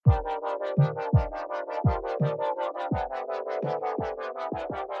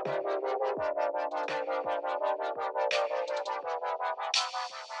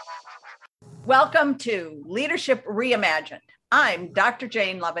Welcome to Leadership Reimagined. I'm Dr.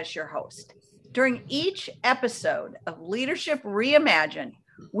 Jane Lovish, your host. During each episode of Leadership Reimagined,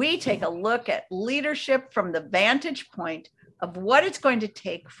 we take a look at leadership from the vantage point of what it's going to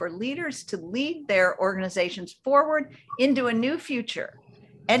take for leaders to lead their organizations forward into a new future.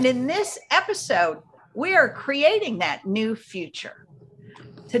 And in this episode, we are creating that new future.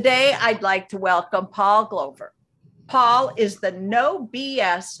 Today, I'd like to welcome Paul Glover. Paul is the no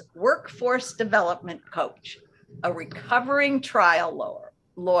BS workforce development coach, a recovering trial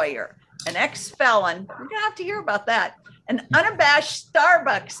lawyer, an ex-felon, we're gonna have to hear about that, an unabashed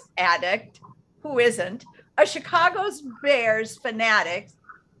Starbucks addict, who isn't, a Chicago's Bears fanatic,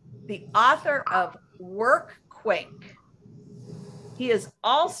 the author of Work Quake. He is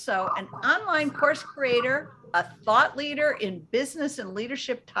also an online course creator, a thought leader in business and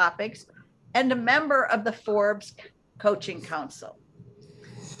leadership topics, and a member of the Forbes Coaching Council.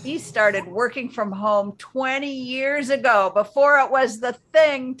 He started working from home 20 years ago, before it was the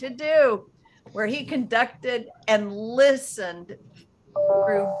thing to do, where he conducted and listened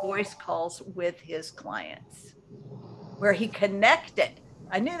through voice calls with his clients, where he connected.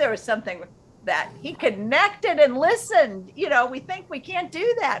 I knew there was something that he connected and listened. You know, we think we can't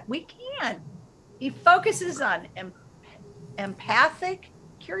do that. We can. He focuses on empathic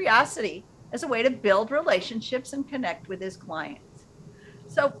curiosity as a way to build relationships and connect with his clients.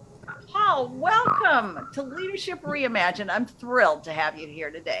 So, Paul, welcome to Leadership Reimagined. I'm thrilled to have you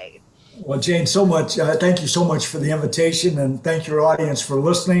here today. Well, Jane, so much. Thank you so much for the invitation, and thank your audience for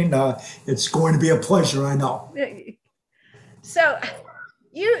listening. It's going to be a pleasure, I know. So,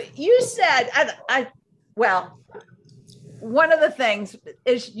 you said, well, one of the things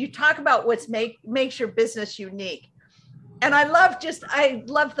is you talk about what makes your business unique, and I love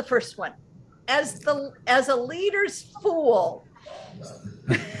the first one. As a leader's fool.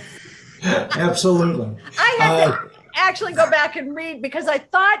 Absolutely. I had to actually go back and read because I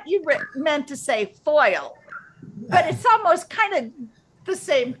thought you meant to say foil, but it's almost kind of the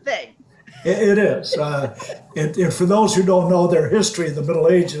same thing. It is. And for those who don't know their history in the Middle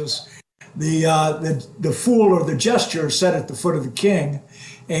Ages, the fool or the jester sat at the foot of the king,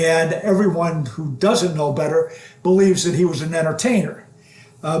 and everyone who doesn't know better believes that he was an entertainer.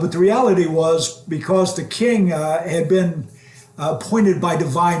 But the reality was, because the king had been appointed by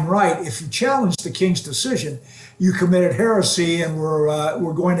divine right, if you challenged the king's decision, you committed heresy and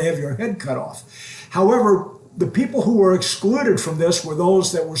were going to have your head cut off. However, the people who were excluded from this were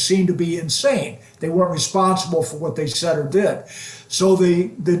those that were seen to be insane. They weren't responsible for what they said or did. So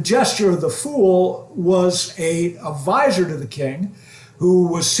the gesture of the fool was a advisor to the king, who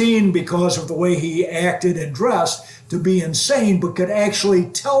was seen, because of the way he acted and dressed, to be insane, but could actually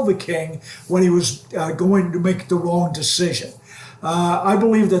tell the king when he was going to make the wrong decision. I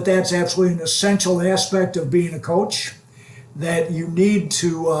believe that that's absolutely an essential aspect of being a coach, that you need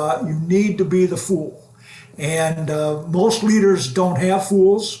to be the fool. And most leaders don't have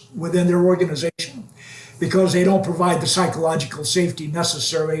fools within their organization because they don't provide the psychological safety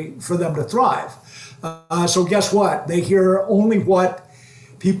necessary for them to thrive. So guess what? They hear only what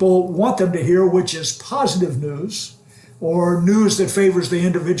people want them to hear, which is positive news or news that favors the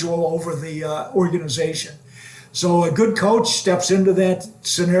individual over the organization. So a good coach steps into that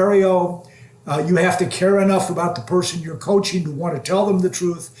scenario. You have to care enough about the person you're coaching to want to tell them the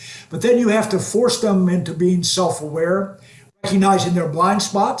truth, but then you have to force them into being self-aware, recognizing their blind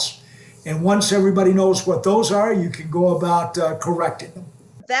spots. And once everybody knows what those are, you can go about correcting them.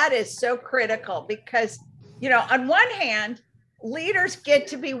 That is so critical because, you know, on one hand, leaders get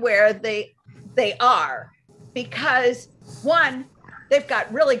to be where they are because, one, they've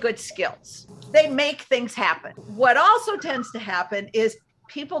got really good skills. They make things happen. What also tends to happen is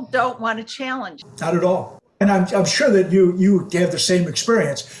people don't want to challenge. Not at all. And I'm sure that you have the same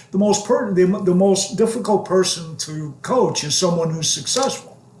experience. The most difficult person to coach is someone who's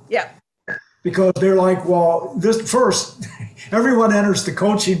successful. Yeah. Because they're like, well, everyone enters the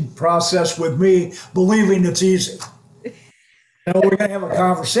coaching process with me believing it's easy. We're going to have a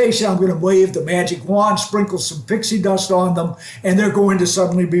conversation. I'm going to wave the magic wand, sprinkle some pixie dust on them, and they're going to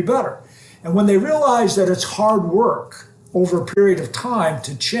suddenly be better. And when they realize that it's hard work over a period of time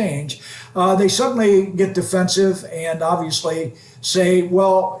to change, they suddenly get defensive and obviously say,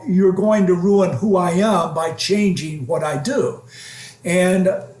 well, you're going to ruin who I am by changing what I do. And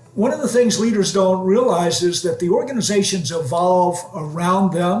one of the things leaders don't realize is that the organizations evolve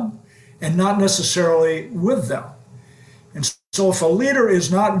around them and not necessarily with them. And So if a leader is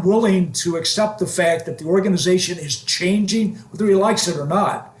not willing to accept the fact that the organization is changing, whether he likes it or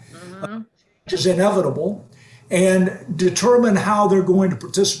not, which is inevitable, and determine how they're going to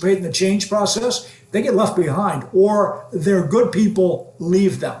participate in the change process, they get left behind, or their good people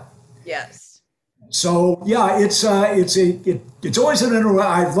leave them. Yes. So yeah, it's always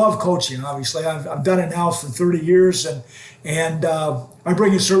I love coaching. Obviously, I've done it now for 30 years, and I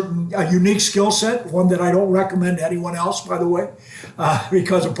bring a unique skill set, one that I don't recommend to anyone else, by the way,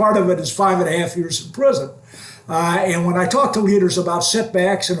 because a part of it is 5.5 years in prison. And when I talk to leaders about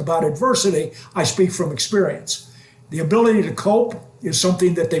setbacks and about adversity, I speak from experience. The ability to cope is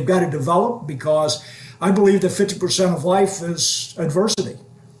something that they've got to develop, because I believe that 50% of life is adversity.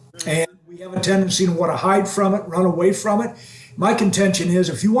 And we have a tendency to want to hide from it, run away from it. My contention is,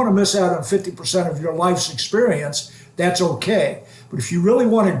 if you want to miss out on 50% of your life's experience, that's okay. But if you really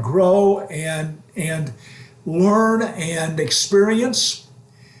want to grow and learn and experience,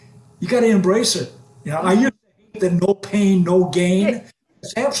 you got to embrace it. I used to hate the no pain, no gain.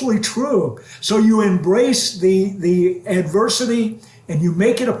 It's absolutely true. So you embrace the adversity and you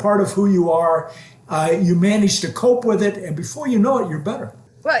make it a part of who you are. You manage to cope with it, and before you know it, you're better.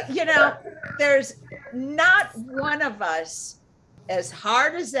 Well, there's not one of us, as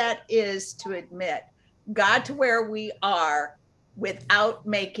hard as that is to admit, got to where we are without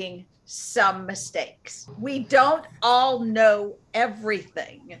making some mistakes. We don't all know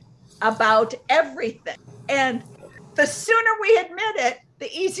everything about everything. And the sooner we admit it,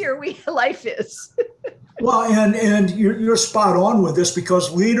 the easier life is. Well, and you're spot on with this,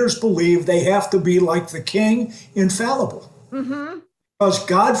 because leaders believe they have to be like the king, infallible. Mm-hmm. Because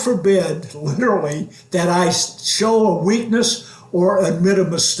God forbid, literally, that I show a weakness or admit a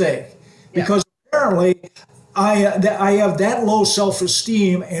mistake. Yeah. Because apparently I have that low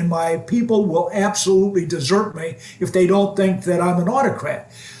self-esteem, and my people will absolutely desert me if they don't think that I'm an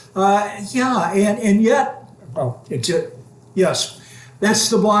autocrat. And yet, yes, that's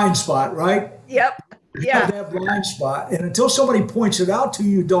the blind spot, right? Yep. Yeah. That blind spot, and until somebody points it out to you,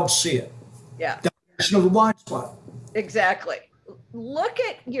 you don't see it. Yeah. Definition of a blind spot. Exactly. Look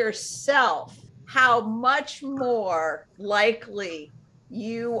at yourself, how much more likely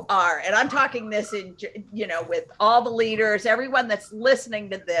you are. And I'm talking this with all the leaders, everyone that's listening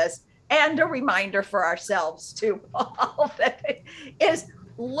to this, and a reminder for ourselves too, Paul, that is,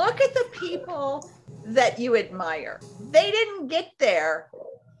 look at the people that you admire. They didn't get there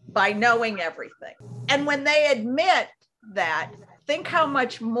by knowing everything. And when they admit that, think how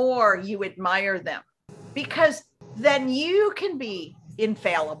much more you admire them, because then you can be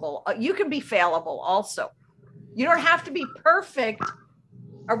infallible. You can be fallible also. You don't have to be perfect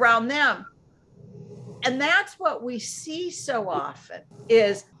around them. And that's what we see so often,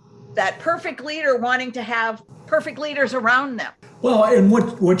 is that perfect leader wanting to have perfect leaders around them. Well, and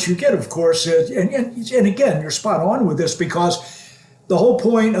what you get, of course, is, and again, you're spot on with this, because the whole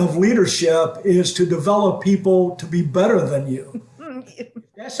point of leadership is to develop people to be better than you.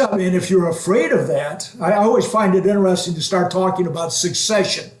 And if you're afraid of that, I always find it interesting to start talking about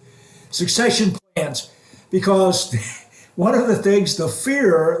succession plans, because one of the things, the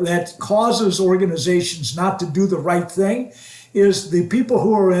fear that causes organizations not to do the right thing, is the people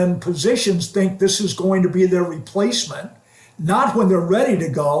who are in positions think this is going to be their replacement, not when they're ready to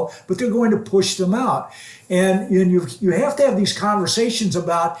go, but they're going to push them out. And you have to have these conversations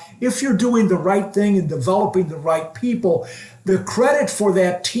about, if you're doing the right thing and developing the right people, the credit for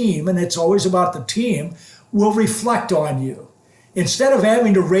that team, and it's always about the team, will reflect on you. Instead of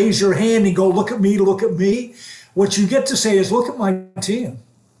having to raise your hand and go, look at me, what you get to say is, look at my team.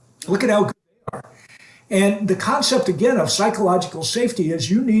 Look at how good they are. And the concept, again, of psychological safety is,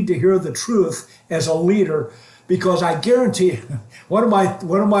 you need to hear the truth as a leader, because I guarantee, one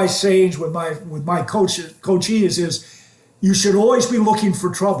of my sayings with my coachees is, you should always be looking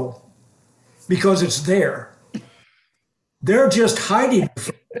for trouble, because it's there. They're just hiding.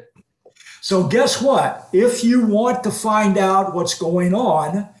 So guess what? If you want to find out what's going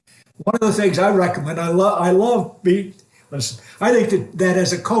on, one of the things I recommend, listen, I think that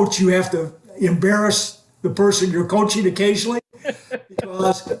as a coach, you have to embarrass the person you're coaching occasionally.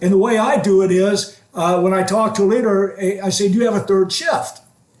 And the way I do it is, when I talk to a leader, I say, do you have a third shift?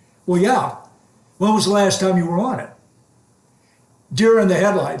 Well, yeah. When was the last time you were on it? Deer in the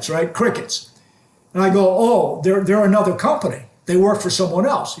headlights, right? Crickets. And I go, oh, they're another company. They work for someone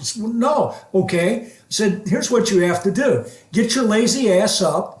else. He said, well, no. Okay. I said, here's what you have to do. Get your lazy ass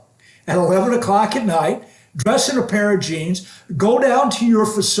up at 11 o'clock at night, dress in a pair of jeans, go down to your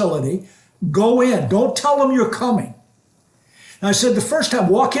facility, go in. Don't tell them you're coming. And I said, the first time,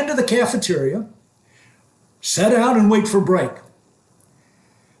 walk into the cafeteria, Sit down and wait for break.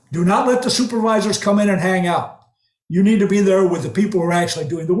 Do not let the supervisors come in and hang out. You need to be there with the people who are actually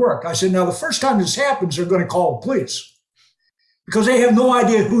doing the work. I said, now the first time this happens, they're going to call the police because they have no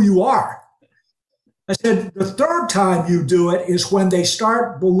idea who you are. I said, the third time you do it is when they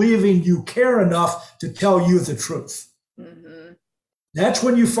start believing you care enough to tell you the truth. Mm-hmm. That's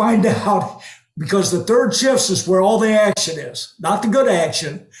when you find out, because the third shifts is where all the action is, not the good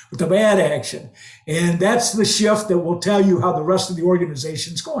action, but the bad action. And that's the shift that will tell you how the rest of the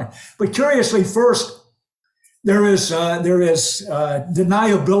organization is going. But curiously, first, there is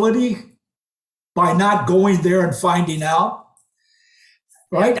deniability by not going there and finding out,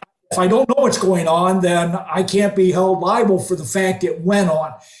 right? If I don't know what's going on, then I can't be held liable for the fact it went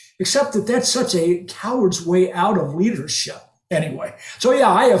on, except that that's such a coward's way out of leadership anyway. So yeah,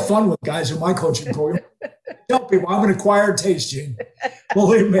 I have fun with guys in my coaching program. Tell people I'm an acquired taste, Gene.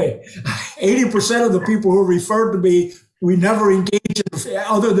 Believe me, 80% of the people who referred to me, we never engaged in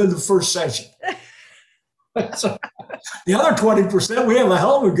other than the first session. So the other 20%, we have a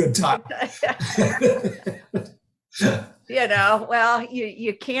hell of a good time. Well,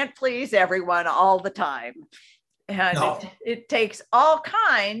 you can't please everyone all the time. And No. it takes all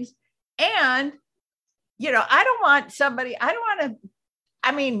kinds. And, I don't want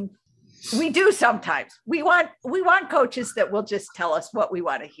we do sometimes. We want coaches that will just tell us what we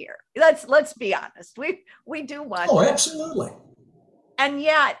want to hear. Let's be honest. We do want. Oh, absolutely. And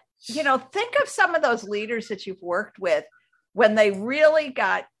yet, think of some of those leaders that you've worked with when they really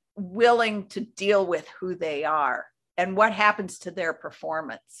got willing to deal with who they are and what happens to their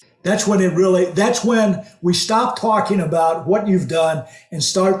performance. That's when we stop talking about what you've done and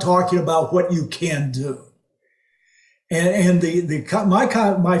start talking about what you can do. And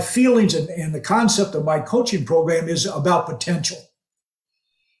my feelings and the concept of my coaching program is about potential.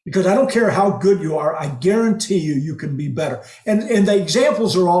 Because I don't care how good you are, I guarantee you can be better. And the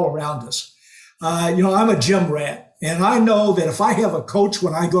examples are all around us. I'm a gym rat, and I know that if I have a coach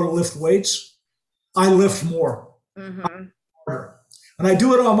when I go to lift weights, I lift more. Mm-hmm. When I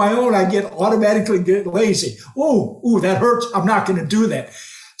do it on my own, I automatically get lazy. Ooh, that hurts. I'm not going to do that.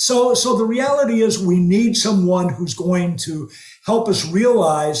 So the reality is we need someone who's going to help us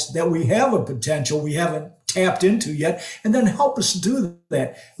realize that we have a potential we haven't tapped into yet, and then help us do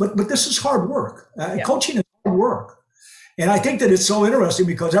that. But this is hard work. Coaching is hard work. And I think that it's so interesting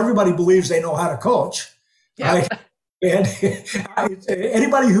because everybody believes they know how to coach. Yeah. Right? And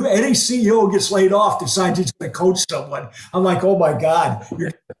any CEO gets laid off decides he's going to coach someone. I'm like, oh my God,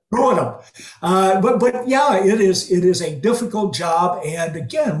 you're ruining them. But yeah, it is a difficult job. And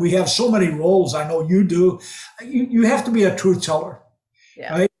again, we have so many roles. I know you do. You have to be a truth teller.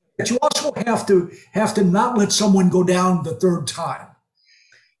 Yeah. Right? But you also have to not let someone go down the third time.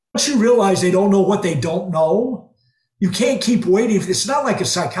 Once you realize they don't know what they don't know, you can't keep waiting. It's not like a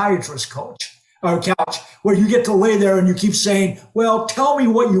psychiatrist coach or couch where you get to lay there and you keep saying, well, tell me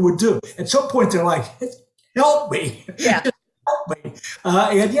what you would do. At some point, they're like, help me. Yeah. Help me.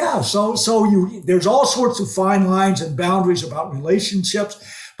 There's all sorts of fine lines and boundaries about relationships,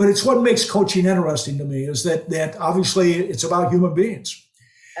 but it's what makes coaching interesting to me is that obviously it's about human beings.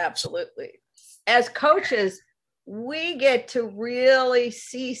 When As coaches, we get to really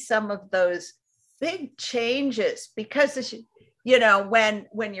see some of those big changes because,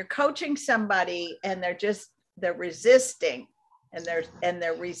 when you're coaching somebody and they're resisting and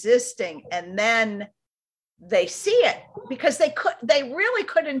they're resisting, and then they see it because they really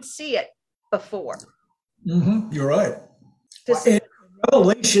couldn't see it before. Mm-hmm. You're right. And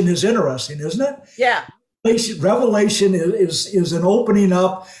revelation is interesting, isn't it? Yeah. Revelation is an opening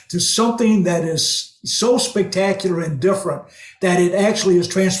up to something that is so spectacular and different that it actually is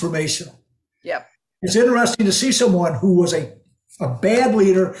transformational. Yeah. It's interesting to see someone who was a bad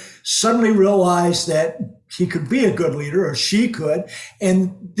leader suddenly realize that he could be a good leader, or she could.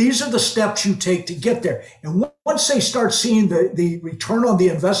 And these are the steps you take to get there. And once they start seeing the return on the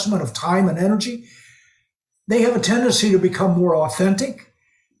investment of time and energy, they have a tendency to become more authentic.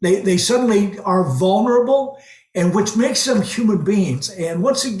 They suddenly are vulnerable, and which makes them human beings. And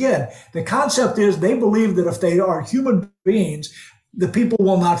once again, the concept is they believe that if they are human beings, the people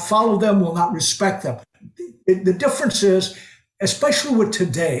will not follow them, will not respect them. The difference is, especially with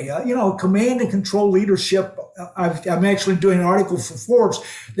today, command and control leadership. I'm actually doing an article for Forbes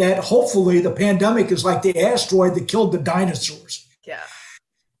that hopefully the pandemic is like the asteroid that killed the dinosaurs. Yeah.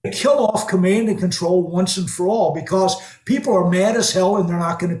 Kill off command and control once and for all because people are mad as hell and they're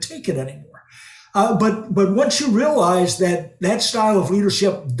not going to take it anymore. But once you realize that style of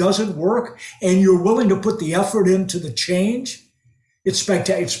leadership doesn't work and you're willing to put the effort into the change, It's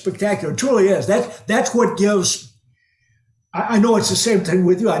spectacular. It's spectacular. It truly is. That's what gives. I know it's the same thing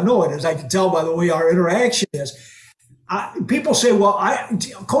with you. I know it is. I can tell by the way our interaction is. People say, well,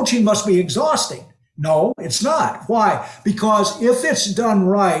 coaching must be exhausting. No, it's not. Why? Because if it's done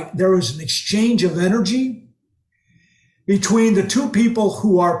right, there is an exchange of energy between the two people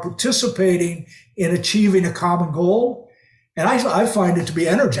who are participating in achieving a common goal. And I find it to be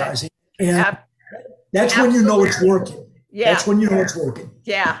energizing. And that's when you know it's working. Yeah. That's when you know it's working.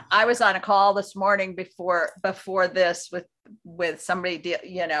 Yeah. I was on a call this morning before this with somebody,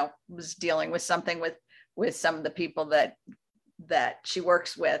 was dealing with something with some of the people that she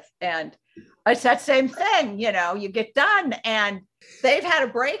works with. And it's that same thing, you get done and they've had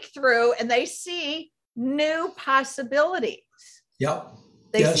a breakthrough and they see new possibilities. Yep.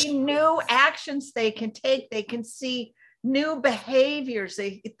 They see new actions they can take. They can see new behaviors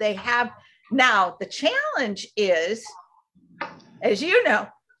they have. Now, the challenge is, as you know,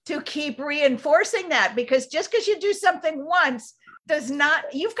 to keep reinforcing that, because just because you do something once does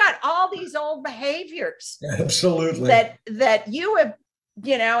not, you've got all these old behaviors. Absolutely. That you have,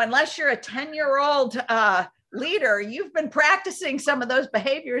 unless you're a 10-year-old leader, you've been practicing some of those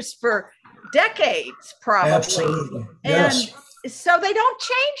behaviors for decades, probably. Absolutely. Yes. And so they don't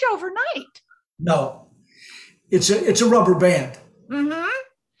change overnight. No, it's a rubber band. Mm-hmm.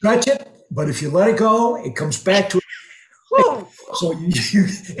 Stretch it, but if you let it go, it comes back to it. So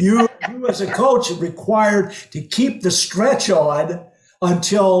you as a coach are required to keep the stretch on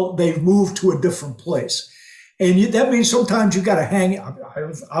until they've moved to a different place. And that means sometimes you got to hang.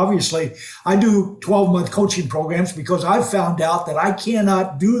 Obviously, I do 12-month coaching programs because I've found out that I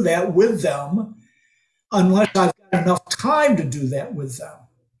cannot do that with them unless I've got enough time to do that with them.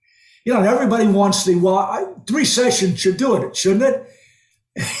 And everybody wants 3 sessions should do it, shouldn't it?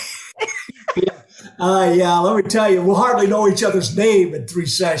 Yeah, let me tell you, we'll hardly know each other's name in 3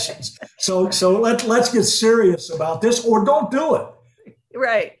 sessions. So let's get serious about this, or don't do it.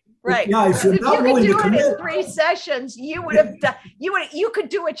 Right. Yeah, if you're not willing to commit, in 3 sessions, you would have done. You could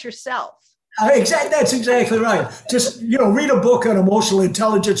do it yourself. Exactly. That's exactly right. Just read a book on emotional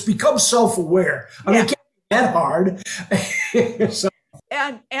intelligence. Become self-aware. I mean, it can't be that hard. So.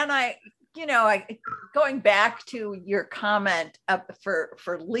 And I going back to your comment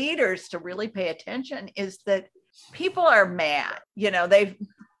for leaders to really pay attention is that people are mad.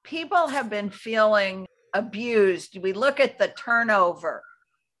 People have been feeling abused. We look at the turnover.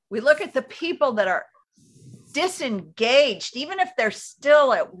 We look at the people that are disengaged, even if they're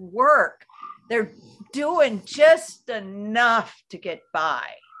still at work, they're doing just enough to get by.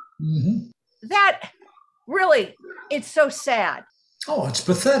 Mm-hmm. That really, it's so sad. Oh, it's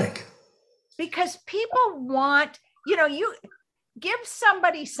pathetic. Because people want, you give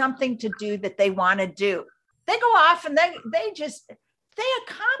somebody something to do that they want to do. They go off and they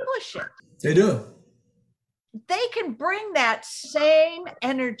accomplish it. They do. They can bring that same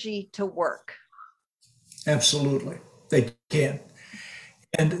energy to work. Absolutely. They can.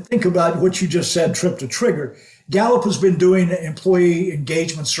 And think about what you just said, trip to trigger. Gallup has been doing employee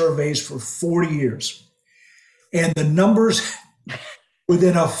engagement surveys for 40 years. And the numbers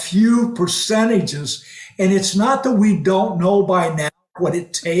within a few percentages, and it's not that we don't know by now what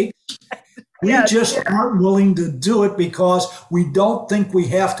it takes. We just aren't willing to do it because we don't think we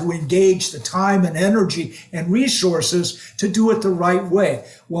have to engage the time and energy and resources to do it the right way.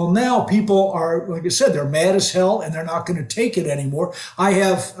 Well, now people are, like I said, they're mad as hell and they're not going to take it anymore. I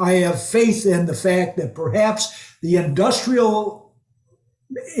have faith in the fact that perhaps the industrial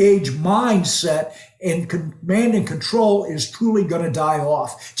age mindset and command and control is truly going to die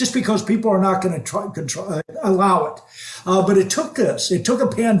off just because people are not going to allow it. But it took a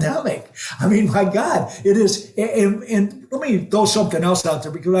pandemic. I mean, my God, it is. And let me throw something else out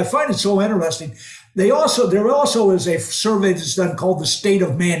there because I find it so interesting. There also is a survey that's done called the State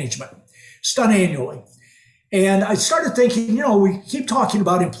of Management. It's done annually. And I started thinking, we keep talking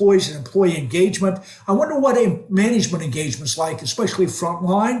about employees and employee engagement. I wonder what management engagement's like, especially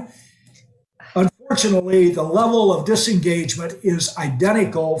frontline. Unfortunately, the level of disengagement is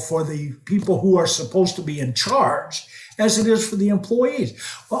identical for the people who are supposed to be in charge as it is for the employees.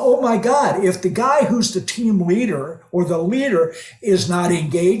 Well, oh my God, if the guy who's the team leader or the leader is not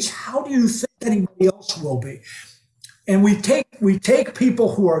engaged, how do you think anybody else will be? And we take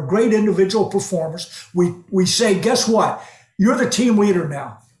people who are great individual performers. We say, guess what? You're the team leader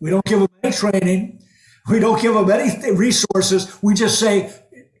now. We don't give them any training. We don't give them any resources. We just say,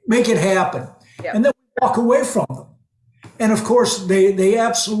 make it happen. Yep. And then we walk away from them. And of course, they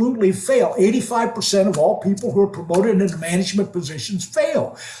absolutely fail. 85% of all people who are promoted into management positions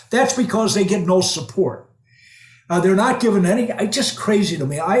fail. That's because they get no support. They're not given any. It's just crazy to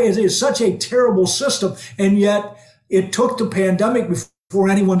me. It is such a terrible system, and yet it took the pandemic before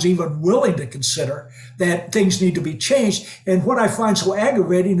anyone's even willing to consider that things need to be changed. And what I find so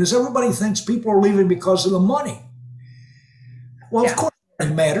aggravating is everybody thinks people are leaving because of the money. Well, of course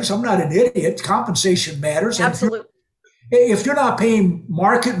it matters. I'm not an idiot. Compensation matters. Absolutely. If you're not paying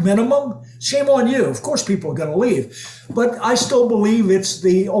market minimum, shame on you. Of course, people are going to leave. But I still believe it's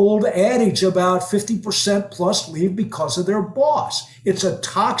the old adage about 50% plus leave because of their boss. It's a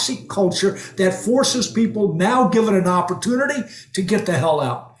toxic culture that forces people, now given an opportunity, to get the hell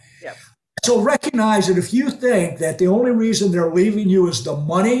out. Yep. So recognize that if you think that the only reason they're leaving you is the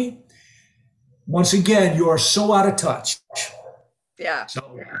money, once again, you are so out of touch. Yeah.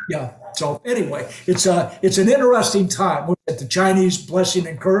 So anyway, it's an interesting time. What's it, the Chinese blessing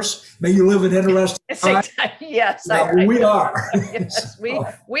and curse? May you live in interesting time. Yes, we are. Yes,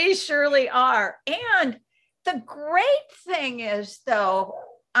 we surely are. And the great thing is, though,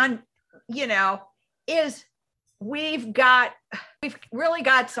 is we've really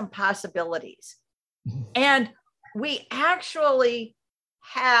got some possibilities, and we actually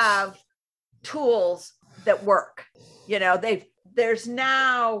have tools that work. There's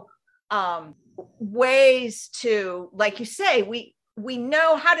now ways to, like you say, we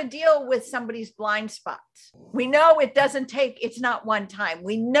know how to deal with somebody's blind spots. We know it's not one time.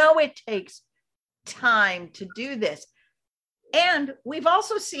 We know it takes time to do this. And we've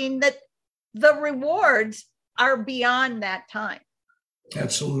also seen that the rewards are beyond that time.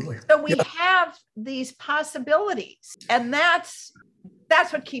 Absolutely. So we have these possibilities. And that's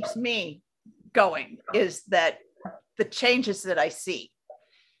what keeps me going, is that the changes that I see,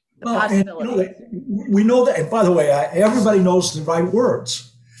 the possibilities. We know that, and by the way, everybody knows the right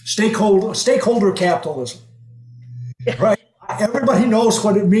words. Stakeholder capitalism, right? Everybody knows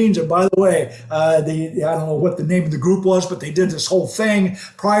what it means. And by the way, I don't know what the name of the group was, but they did this whole thing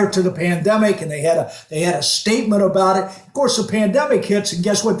prior to the pandemic, and they had a statement about it. Of course, the pandemic hits, and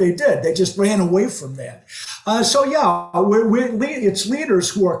guess what they did? They just ran away from that. It's leaders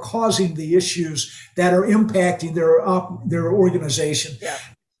who are causing the issues that are impacting their organization. Yeah.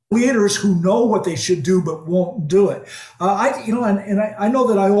 Leaders who know what they should do but won't do it. I know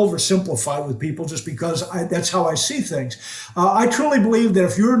that I oversimplify with people just because that's how I see things. I truly believe that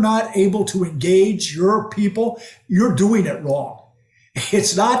if you're not able to engage your people, you're doing it wrong.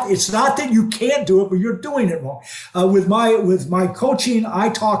 It's not that you can't do it, but you're doing it wrong. With my coaching, I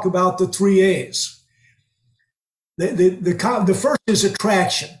talk about the 3 A's. The first is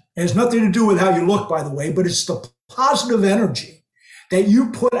attraction. It has nothing to do with how you look, by the way, but it's the positive energy that you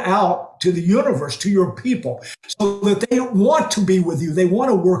put out to the universe, to your people, so that they want to be with you. They want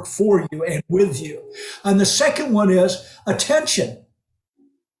to work for you and with you. And the second one is attention.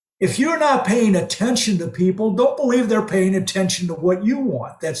 If you're not paying attention to people, don't believe they're paying attention to what you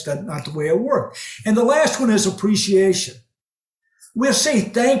want. That's not the way it works. And the last one is appreciation. We'll say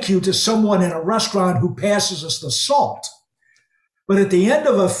thank you to someone in a restaurant who passes us the salt. But at the end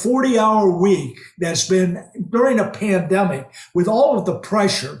of a 40-hour week that's been during a pandemic with all of the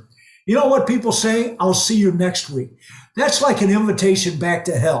pressure, you know what people say? I'll see you next week. That's like an invitation back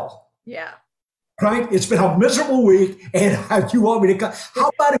to hell. Yeah. Right? It's been a miserable week, and you want me to come? How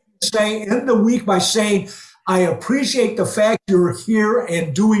about if you say, end the week by saying, I appreciate the fact you're here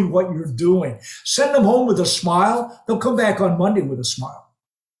and doing what you're doing. Send them home with a smile. They'll come back on Monday with a smile.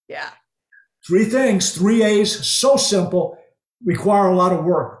 Yeah. 3 things, 3 A's, so simple, require a lot of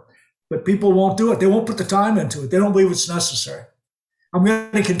work, but people won't do it. They won't put the time into it. They don't believe it's necessary. I'm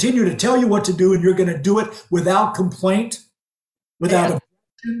going to continue to tell you what to do, and you're going to do it without complaint, without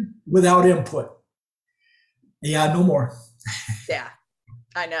objection, without input. Yeah, no more. Yeah,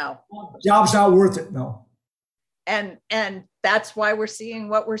 I know. Job's not worth it, no. And that's why we're seeing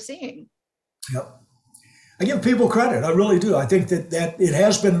what we're seing. Yep. I give people credit. I really do. I think that it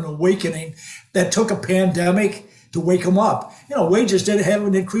has been an awakening that took a pandemic to wake them up. Wages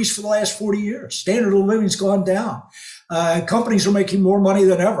haven't increased for the last 40 years. Standard of living's gone down. Companies are making more money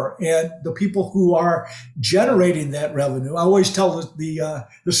than ever. And the people who are generating that revenue, I always tell the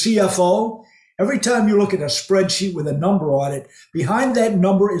CFO, every time you look at a spreadsheet with a number on it, behind that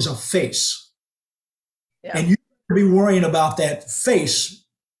number is a face. Yeah. And you better be worrying about that face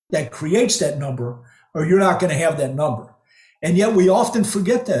that creates that number, or you're not going to have that number. And yet we often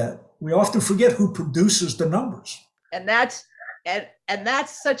forget that. We often forget who produces the numbers. And that's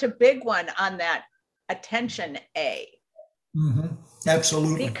such a big one on that attention A. Mm-hmm.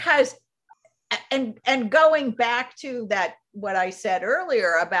 Absolutely. Because, and going back to that, what I said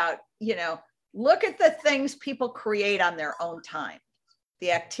earlier about, look at the things people create on their own time.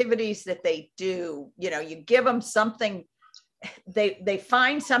 the activities that they do, you give them something, they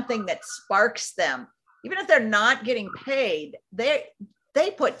find something that sparks them, even if they're not getting paid, they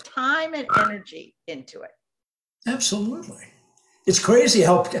put time and energy into it. Absolutely. It's crazy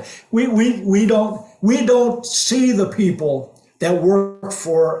how we don't see the people that work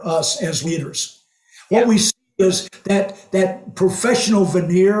for us as leaders. What we see is that professional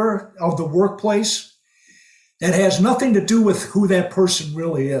veneer of the workplace that has nothing to do with who that person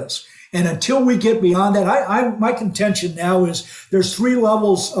really is. And until we get beyond that, my contention now is there's 3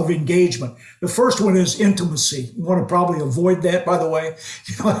 levels of engagement. The first one is intimacy. You want to probably avoid that, by the way.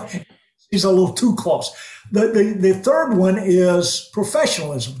 He's a little too close. The third one is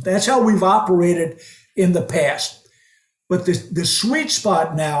professionalism. That's how we've operated in the past. But the sweet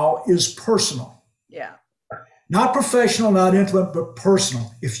spot now is personal. Yeah. Not professional, not intimate, but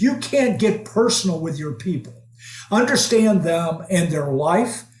personal. If you can't get personal with your people, understand them and their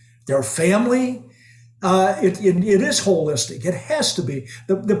life, their family, it is holistic. It has to be.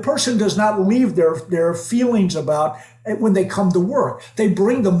 The person does not leave their feelings about it when they come to work. They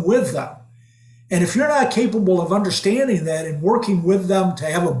bring them with them. And if you're not capable of understanding that and working with them to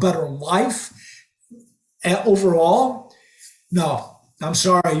have a better life overall, no, I'm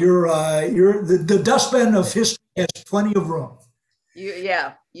sorry. You're the dustbin of history has plenty of room.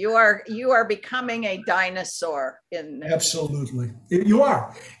 You are becoming a dinosaur in Absolutely. You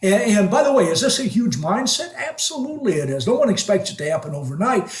are. And by the way, is this a huge mindset? Absolutely it is. No one expects it to happen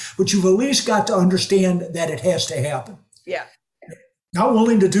overnight, but you've at least got to understand that it has to happen. Yeah. Not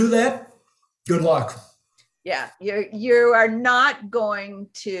willing to do that? Good luck. Yeah. You are not going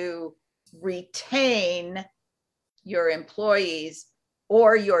to retain your employees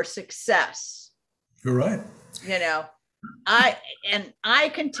or your success. You're right. I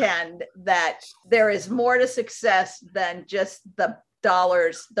contend that there is more to success than just the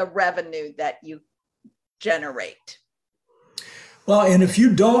dollars, the revenue that you generate. Well, and if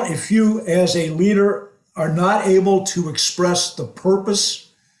you as a leader are not able to express the purpose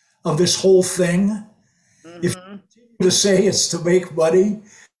of this whole thing, if you continue to say it's to make money,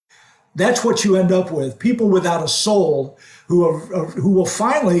 that's what you end up with. People without a soul who will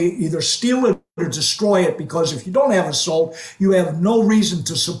finally either steal it or destroy it, because if you don't have a soul, you have no reason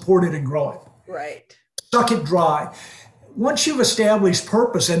to support it and grow it. Right. Suck it dry. Once you've established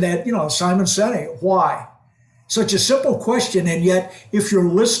purpose, and that, Simon Sinek, why? Such a simple question, and yet if you're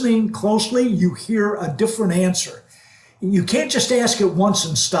listening closely, you hear a different answer. You can't just ask it once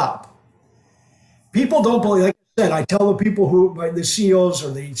and stop. People don't believe, like I said, I tell the people the CEOs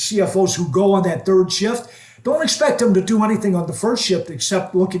or the CFOs who go on that third shift, don't expect them to do anything on the first shift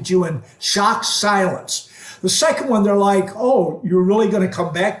except look at you in shocked silence. The second one, they're like, oh, you're really going to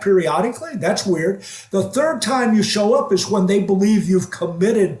come back periodically? That's weird. The third time you show up is when they believe you've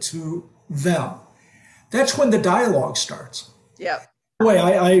committed to them. That's when the dialogue starts. Yeah. By the way,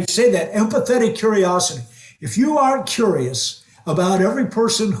 I say that empathetic curiosity. If you aren't curious about every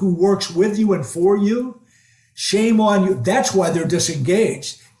person who works with you and for you, shame on you. That's why they're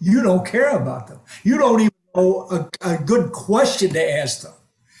disengaged. You don't care about them. You don't even know a good question to ask them.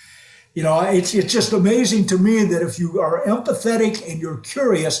 It's just amazing to me that if you are empathetic and you're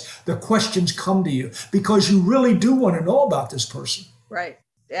curious, the questions come to you because you really do want to know about this person. Right.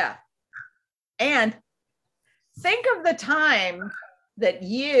 Yeah. And think of the time that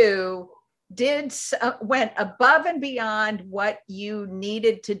you went above and beyond what you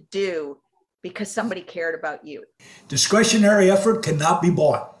needed to do because somebody cared about you. Discretionary effort cannot be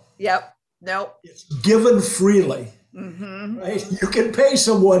bought. Yep. Nope. It's given freely. Mm-hmm. Right? You can pay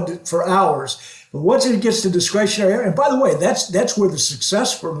someone for hours, but once it gets to discretionary, and by the way, that's where the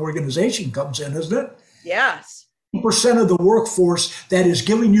success for an organization comes in, isn't it? Yes. 10% of the workforce that is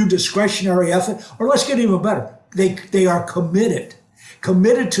giving you discretionary effort, or let's get even better, they are committed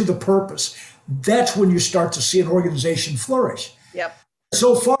to the purpose. That's when you start to see an organization flourish. Yep.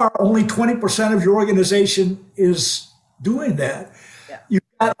 So far, only 20% of your organization is doing that.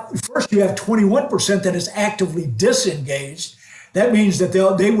 Yeah. First, you have 21% that is actively disengaged. That means that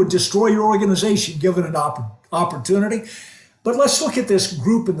they would destroy your organization given an opportunity. But let's look at this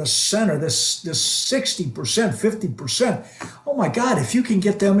group in the center, this 60%, 50%. Oh my God, if you can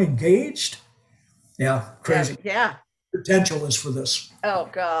get them engaged, yeah, crazy. Yeah. Potential is for this. Oh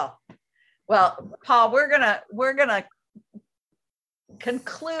God. Well, Paul, we're gonna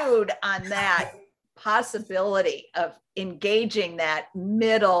conclude on that possibility of engaging that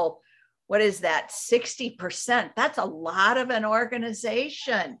middle. What is that? 60%. That's a lot of an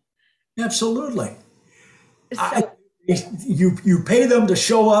organization. Absolutely. So, you pay them to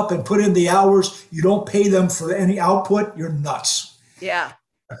show up and put in the hours. You don't pay them for any output. You're nuts. Yeah.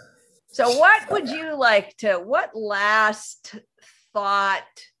 So what last thought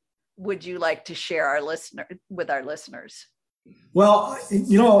would you like to share with our listeners? Well,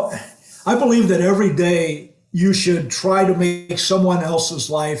 I believe that every day you should try to make someone else's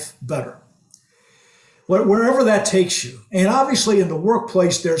life better, wherever that takes you. And obviously, in the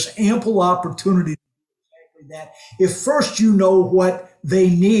workplace, there's ample opportunity that if first you know what they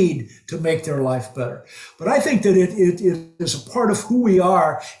need to make their life better. But I think that it is a part of who we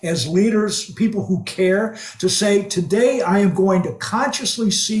are as leaders, people who care, to say, today I am going to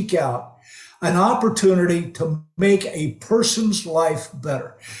consciously seek out an opportunity to make a person's life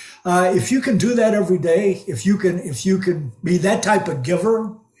better. If you can do that every day, if you can be that type of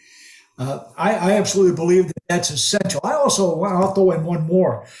giver, I absolutely believe that that's essential. I'll throw in one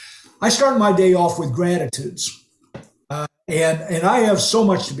more. I start my day off with gratitudes. And I have so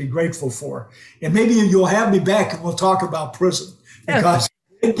much to be grateful for. And maybe you'll have me back and we'll talk about prison, because I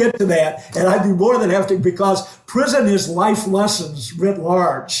didn't get to that. And I'd be more than happy, because prison is life lessons writ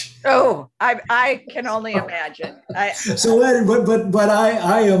large. Oh, I can only imagine. But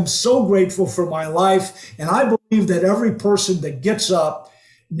I am so grateful for my life. And I believe that every person that gets up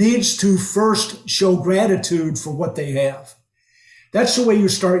needs to first show gratitude for what they have. That's the way you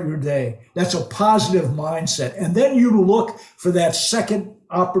start your day. That's a positive mindset. And then you look for that second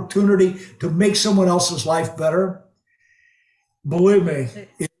opportunity to make someone else's life better. Believe me,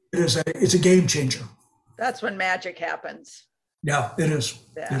 it's a game changer. That's when magic happens. Yeah, it is.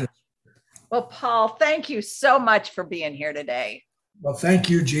 Yeah. It is. Well, Paul, thank you so much for being here today. Well, thank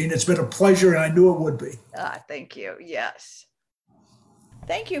you, Jean. It's been a pleasure, and I knew it would be. Thank you. Yes.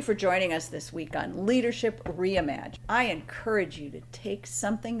 Thank you for joining us this week on Leadership Reimagined. I encourage you to take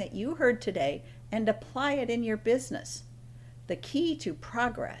something that you heard today and apply it in your business. The key to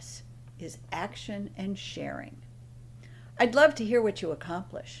progress is action and sharing. I'd love to hear what you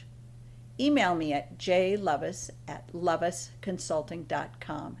accomplish. Email me at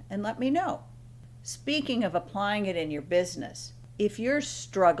jlovis@lovisconsulting.com and let me know. Speaking of applying it in your business, if you're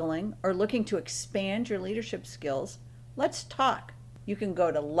struggling or looking to expand your leadership skills, let's talk. You can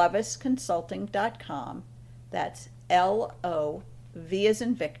go to lovisconsulting.com. That's LOV as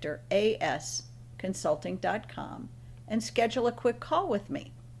in Victor, AS, consulting.com, and schedule a quick call with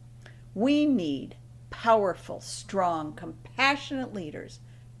me. We need powerful, strong, compassionate leaders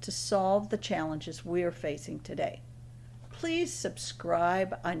to solve the challenges we're facing today. Please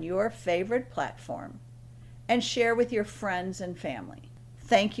subscribe on your favorite platform and share with your friends and family.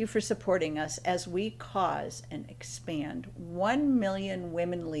 Thank you for supporting us as we cause and expand 1 million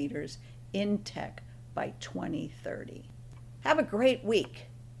women leaders in tech by 2030. Have a great week,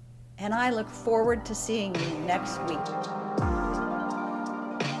 and I look forward to seeing you next week.